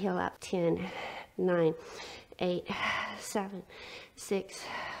 Pulse right heel up. 10, 9, 8, 7, 6,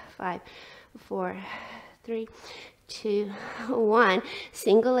 5, 4, 3, 2, 1.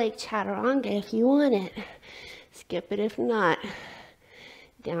 Single leg chaturanga if you want it. Skip it if not.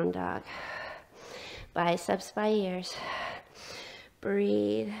 Down dog. Biceps by ears.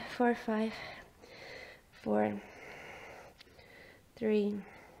 Breathe for 5, 4, 3,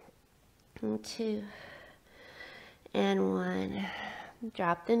 and 2, and 1.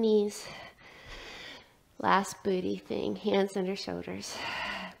 Drop the knees. Last booty thing, hands under shoulders,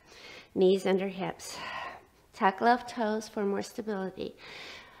 knees under hips. Tuck left toes for more stability.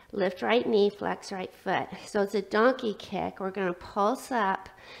 Lift right knee, flex right foot. So it's a donkey kick. We're going to pulse up,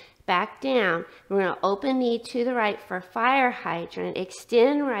 back down. We're going to open knee to the right for fire hydrant.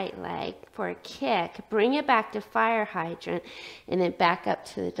 Extend right leg for a kick. Bring it back to fire hydrant, and then back up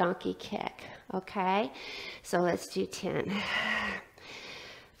to the donkey kick. Okay? So let's do 10.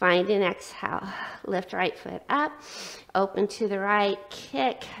 Find an exhale. Lift right foot up. Open to the right.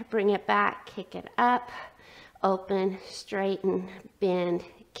 Kick. Bring it back. Kick it up. Open. Straighten. Bend.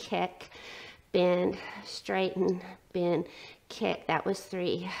 Kick. Bend. Straighten. Bend. Kick. That was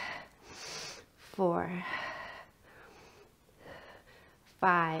 3, 4,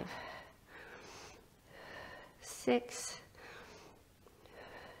 5, 6,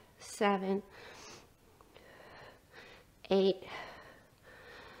 7, 8,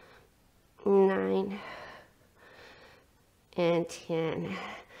 9, and 10.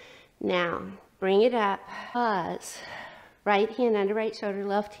 Now, bring it up. Pause. Right hand under right shoulder,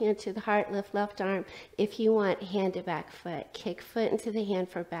 left hand to the heart, lift left arm. If you want, hand to back foot. Kick foot into the hand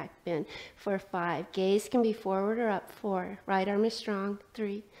for back bend for 5. Gaze can be forward or up. 4. Right arm is strong.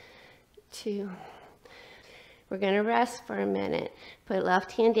 3, 2. We're going to rest for a minute. Put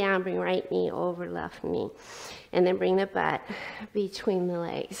left hand down, bring right knee over left knee. And then bring the butt between the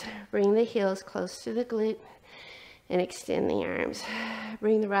legs. Bring the heels close to the glute and extend the arms.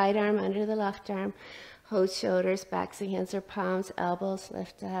 Bring the right arm under the left arm. Hold shoulders, backs of hands or palms, elbows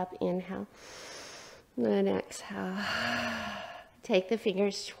lift up. Inhale. Then exhale. Take the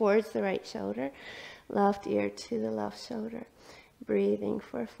fingers towards the right shoulder. Left ear to the left shoulder. Breathing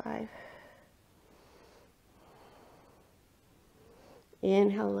for 5.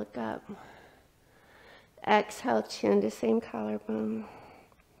 Inhale, look up. Exhale, chin to same collarbone.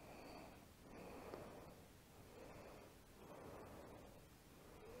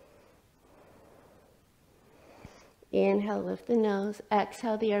 Inhale, lift the nose.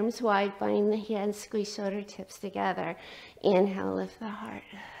 Exhale, the arms wide, bind the hands, squeeze shoulder tips together. Inhale, lift the heart.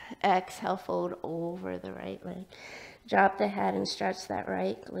 Exhale, fold over the right leg. Drop the head and stretch that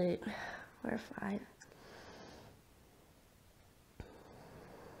right glute for 5.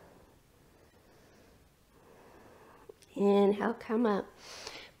 Inhale, come up.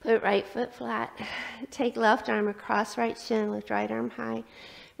 Put right foot flat. Take left arm across right shin. Lift right arm high.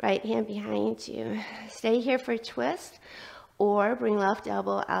 Right hand behind you. Stay here for a twist, or bring left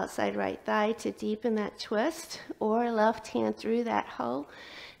elbow outside right thigh to deepen that twist, or left hand through that hole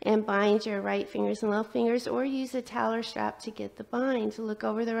and bind your right fingers and left fingers, or use a towel or strap to get the bind. Look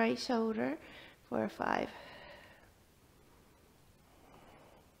over the right shoulder for 5.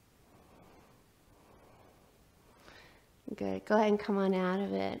 Good. Go ahead and come on out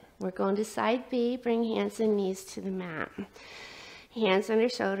of it. We're going to side B. Bring hands and knees to the mat. Hands under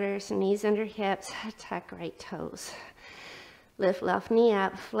shoulders, knees under hips, tuck right toes. Lift left knee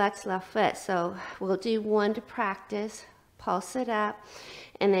up, flex left foot. So we'll do 1 to practice. Pulse it up,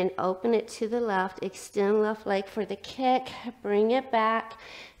 and then open it to the left. Extend left leg for the kick. Bring it back.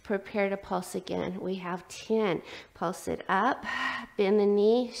 Prepare to pulse again. We have 10. Pulse it up. Bend the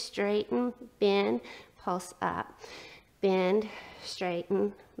knee, straighten, bend, pulse up. Bend,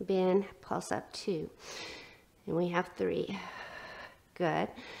 straighten, bend, pulse up 2. And we have 3. Good.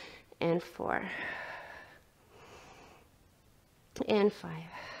 And 4. And 5.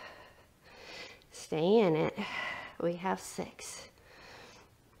 Stay in it. We have 6.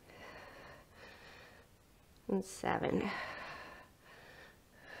 And 7.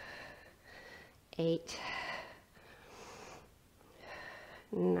 8.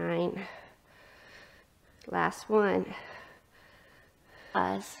 9. Last one.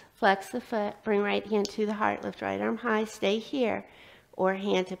 Pause. Flex the foot. Bring right hand to the heart. Lift right arm high. Stay here. Or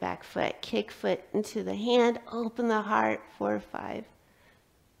hand to back foot. Kick foot into the hand. Open the heart for 5.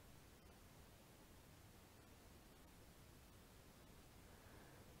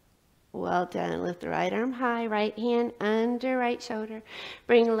 Well done. Lift the right arm high. Right hand under right shoulder.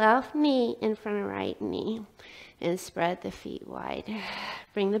 Bring left knee in front of right knee. And spread the feet wide.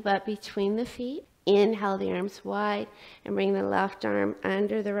 Bring the butt between the feet. Inhale the arms wide and bring the left arm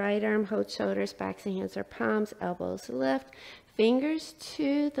under the right arm. Hold shoulders, backs of hands or palms, elbows lift. Fingers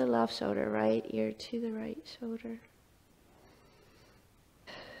to the left shoulder, right ear to the right shoulder.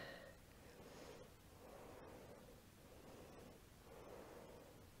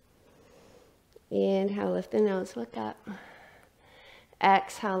 Inhale, lift the nose, look up.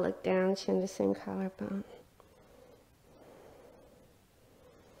 Exhale, look down, chin to same collarbone.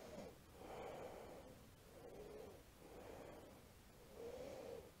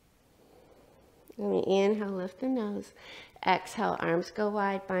 Let me inhale, lift the nose. Exhale, arms go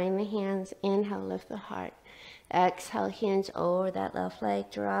wide, bind the hands. Inhale, lift the heart. Exhale, hinge over that left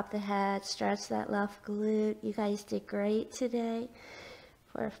leg, drop the head, stretch that left glute. You guys did great today.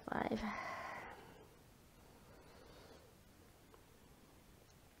 4, 5.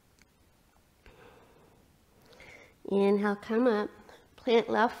 Inhale, come up. Plant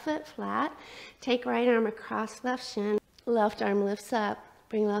left foot flat. Take right arm across left shin. Left arm lifts up.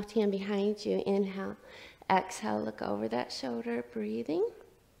 Bring left hand behind you. Inhale. Exhale, look over that shoulder, breathing.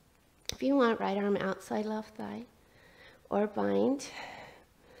 If you want, right arm outside left thigh or bind,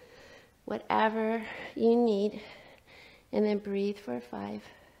 whatever you need. And then breathe for 5,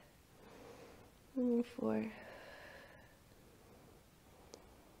 4.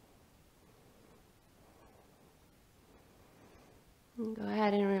 And go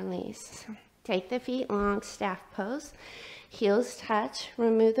ahead and release. Take the feet long, staff pose. Heels touch.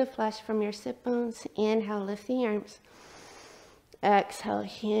 Remove the flesh from your sit bones. Inhale, lift the arms. Exhale,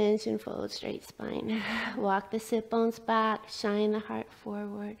 hinge and fold straight spine. Walk the sit bones back. Shine the heart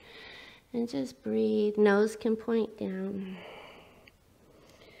forward. And just breathe. Nose can point down.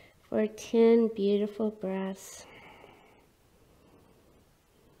 For 10 beautiful breaths.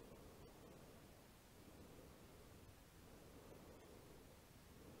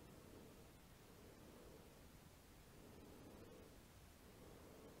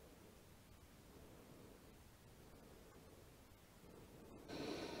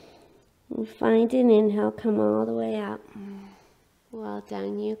 And find an inhale, come all the way up. Well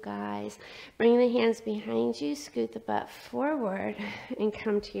done, you guys. Bring the hands behind you, scoot the butt forward, and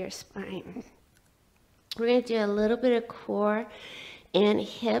come to your spine. We're going to do a little bit of core and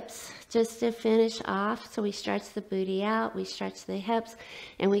hips just to finish off. So we stretch the booty out, we stretch the hips,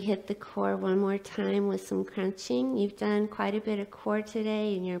 and we hit the core one more time with some crunching. You've done quite a bit of core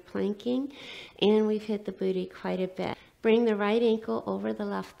today in your planking, and we've hit the booty quite a bit. Bring the right ankle over the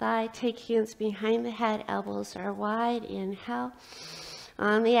left thigh. Take hands behind the head. Elbows are wide. Inhale.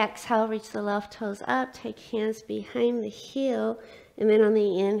 On the exhale, reach the left toes up. Take hands behind the heel. And then on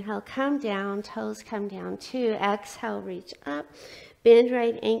the inhale, come down. Toes come down too. Exhale, reach up. Bend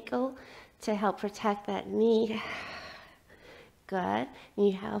right ankle to help protect that knee. Good.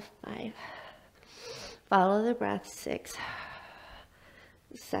 You have 5. Follow the breath. 6,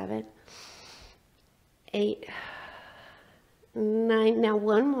 7, 8, 9. Now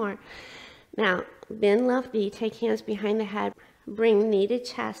one more. Now bend left knee, take hands behind the head, bring knee to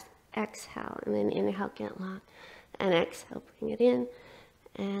chest, exhale, and then inhale, get long, and exhale, bring it in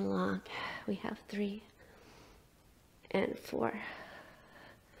and long. We have 3 and 4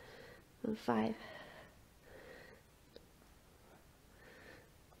 and 5.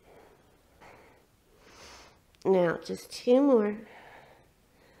 Now just 2 more.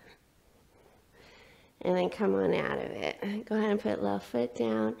 And then come on out of it. Go ahead and put left foot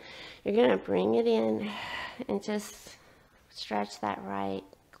down. You're going to bring it in and just stretch that right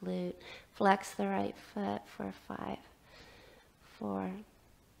glute. Flex the right foot for 5, 4,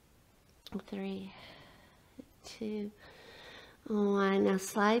 3, 2, 1. Now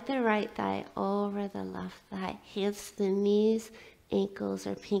slide the right thigh over the left thigh. Hands to the knees, ankles,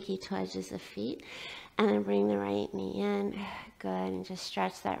 or pinky toe edges of feet. And then bring the right knee in. Good. And just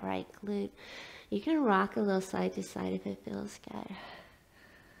stretch that right glute. You can rock a little side to side if it feels good.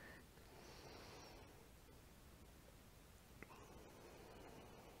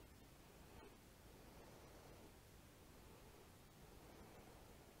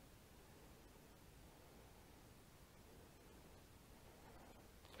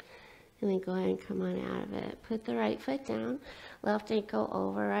 And then go ahead and come on out of it. Put the right foot down, left ankle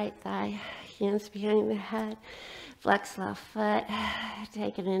over right thigh, hands behind the head. Flex left foot,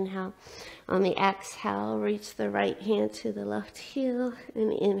 take an inhale. On the exhale, reach the right hand to the left heel,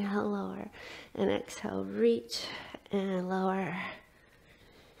 and inhale, lower. And exhale, reach and lower.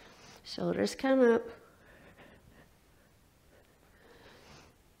 Shoulders come up.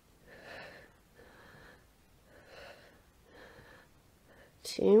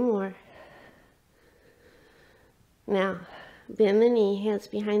 Two more. Now, bend the knee, hands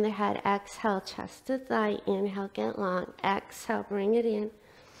behind the head. Exhale, chest to thigh. Inhale, get long. Exhale, bring it in.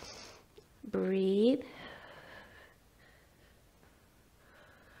 Breathe.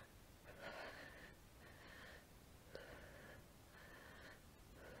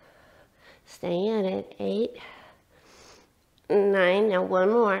 Stay in it. 8, 9. Now one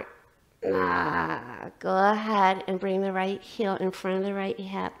more. Go ahead and bring the right heel in front of the right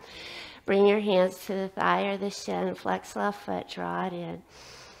hip. Bring your hands to the thigh or the shin. Flex left foot. Draw it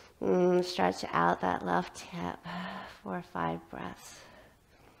in. Stretch out that left hip for 5 breaths.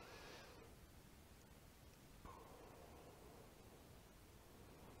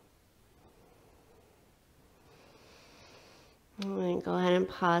 And then go ahead and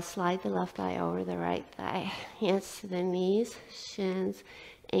pause. Slide the left thigh over the right thigh. Hands to the knees, shins,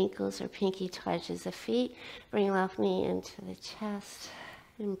 ankles, or pinky touches the feet. Bring left knee into the chest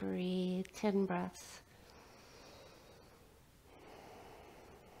and breathe. 10 breaths.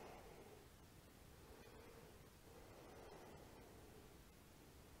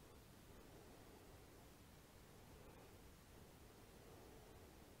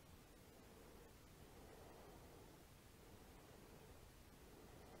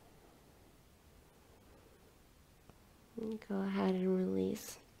 Go ahead and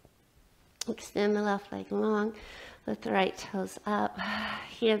release. Extend the left leg long. Lift the right toes up.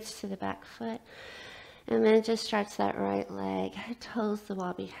 Hands to the back foot. And then just stretch that right leg. Toes the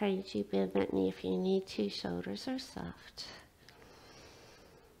wall behind you. Bend that knee if you need to. Shoulders are soft.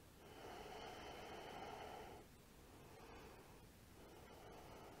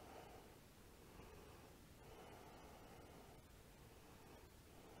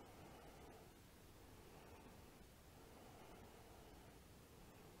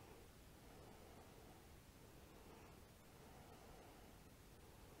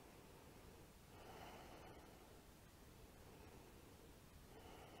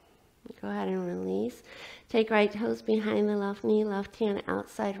 Go ahead and release. Take right toes behind the left knee, left hand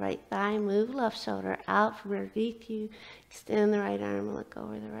outside right thigh. Move left shoulder out from underneath you. Extend the right arm, look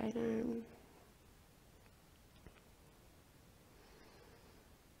over the right arm.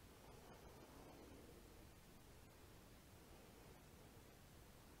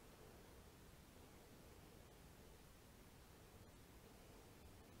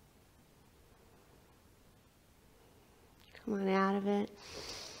 Come on out of it.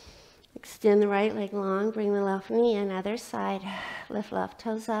 Extend the right leg long, bring the left knee in, other side. Lift left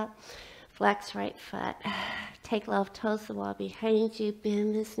toes up, flex right foot. Take left toes to the wall behind you,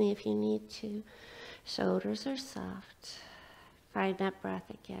 bend this knee if you need to. Shoulders are soft. Find that breath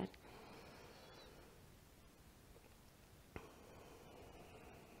again.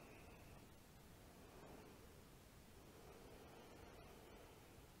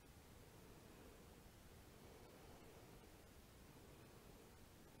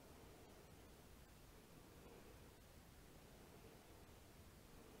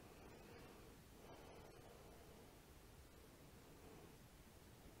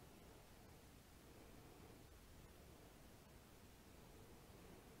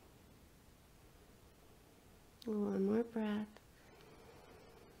 One more breath.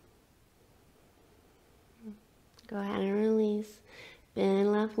 Go ahead and release.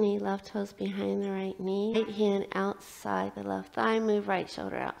 Bend left knee, left toes behind the right knee. Right hand outside the left thigh. Move right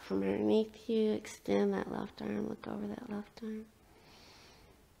shoulder out from underneath you. Extend that left arm. Look over that left arm.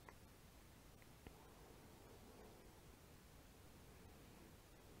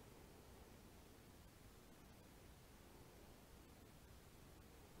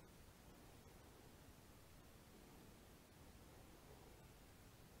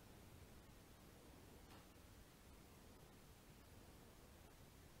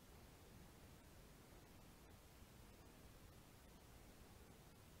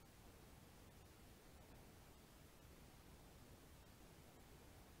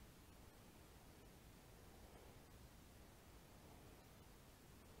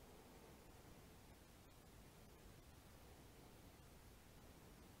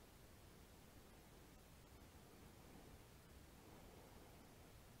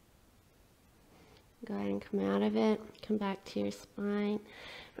 Go ahead and come out of it. Come back to your spine.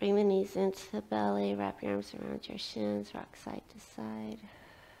 Bring the knees into the belly. Wrap your arms around your shins. Rock side to side.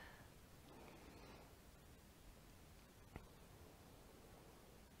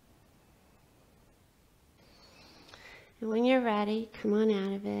 And when you're ready, come on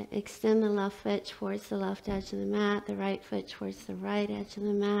out of it. Extend the left foot towards the left edge of the mat. The right foot towards the right edge of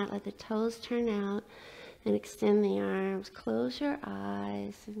the mat. Let the toes turn out. And extend the arms. Close your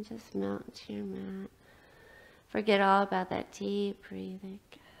eyes and just melt into your mat. Forget all about that deep breathing.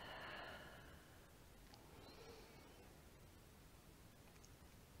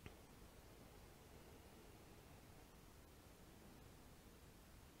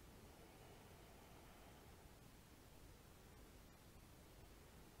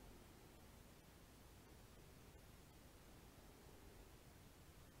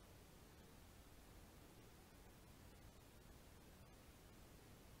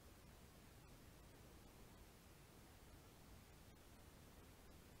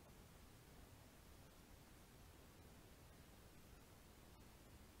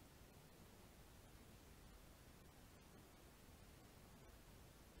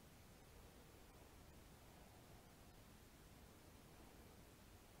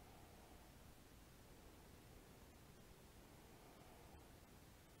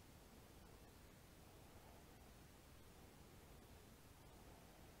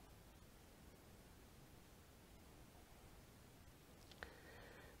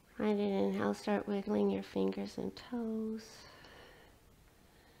 Find it. Inhale, start wiggling your fingers and toes.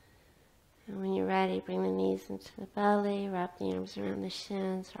 And when you're ready, bring the knees into the belly, wrap the arms around the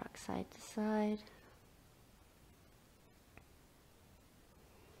shins, rock side to side.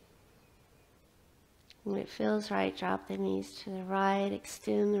 When it feels right, drop the knees to the right,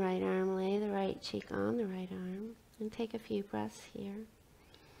 extend the right arm, lay the right cheek on the right arm, and take a few breaths here.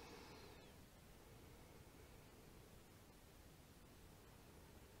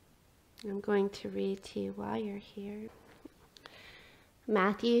 I'm going to read to you while you're here.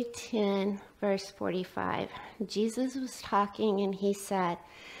 Matthew 10, verse 45. Jesus was talking and he said,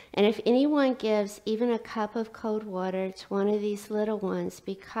 "And if anyone gives even a cup of cold water to one of these little ones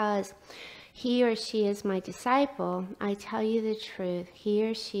because he or she is my disciple, I tell you the truth, he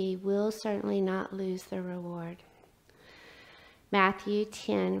or she will certainly not lose the reward." Matthew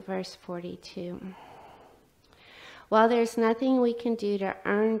 10, verse 42. While there's nothing we can do to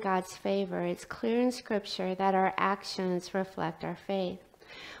earn God's favor, it's clear in Scripture that our actions reflect our faith.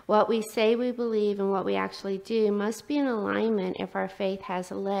 What we say we believe and what we actually do must be in alignment if our faith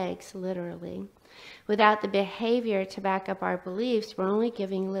has legs, literally. Without the behavior to back up our beliefs, we're only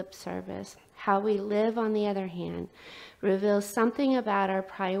giving lip service. How we live, on the other hand, reveals something about our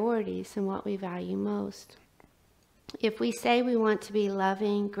priorities and what we value most. If we say we want to be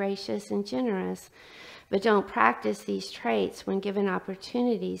loving, gracious, and generous, but don't practice these traits when given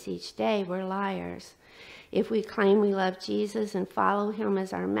opportunities each day, we're liars. If we claim we love Jesus and follow him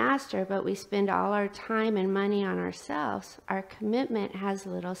as our master, but we spend all our time and money on ourselves, our commitment has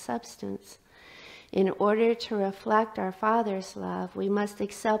little substance. In order to reflect our Father's love, we must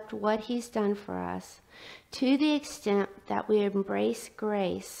accept what he's done for us. To the extent that we embrace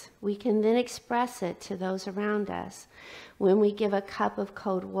grace, we can then express it to those around us. When we give a cup of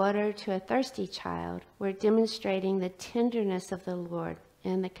cold water to a thirsty child, we're demonstrating the tenderness of the Lord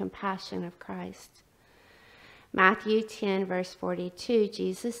and the compassion of Christ. Matthew 10, verse 42,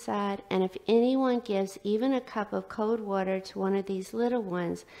 Jesus said, "And if anyone gives even a cup of cold water to one of these little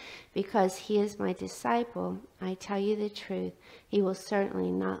ones because he is my disciple, I tell you the truth, he will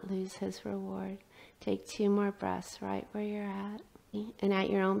certainly not lose his reward." Take 2 more breaths right where you're at. And at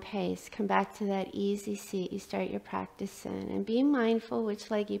your own pace, come back to that easy seat you start your practice in. And be mindful which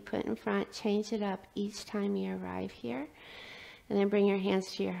leg you put in front. Change it up each time you arrive here. And then bring your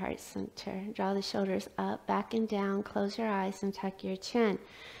hands to your heart center. Draw the shoulders up, back and down. Close your eyes and tuck your chin.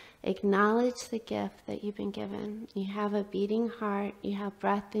 Acknowledge the gift that you've been given. You have a beating heart. You have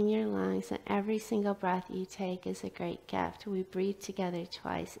breath in your lungs. And every single breath you take is a great gift. We breathe together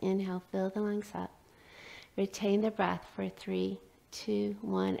twice. Inhale, fill the lungs up. Retain the breath for 3, 2,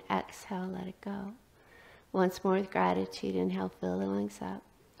 1. Exhale, let it go. Once more with gratitude. Inhale, fill the lungs up.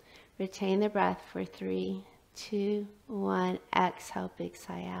 Retain the breath for 3, 2, 1. Exhale, big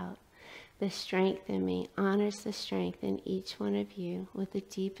sigh out. The strength in me honors the strength in each one of you with the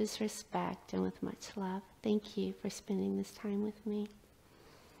deepest respect and with much love. Thank you for spending this time with me.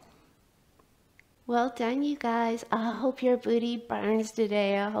 Well done, you guys. I hope your booty burns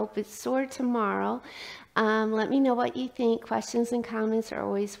today. I hope it's sore tomorrow. Let me know what you think. Questions and comments are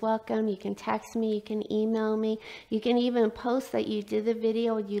always welcome. You can text me. You can email me. You can even post that you did the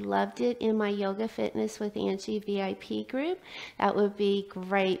video, you loved it, in my Yoga Fitness with Angie VIP group. That would be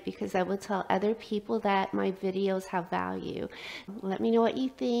great because I will tell other people that my videos have value. Let me know what you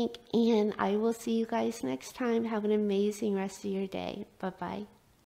think, and I will see you guys next time. Have an amazing rest of your day. Bye-bye.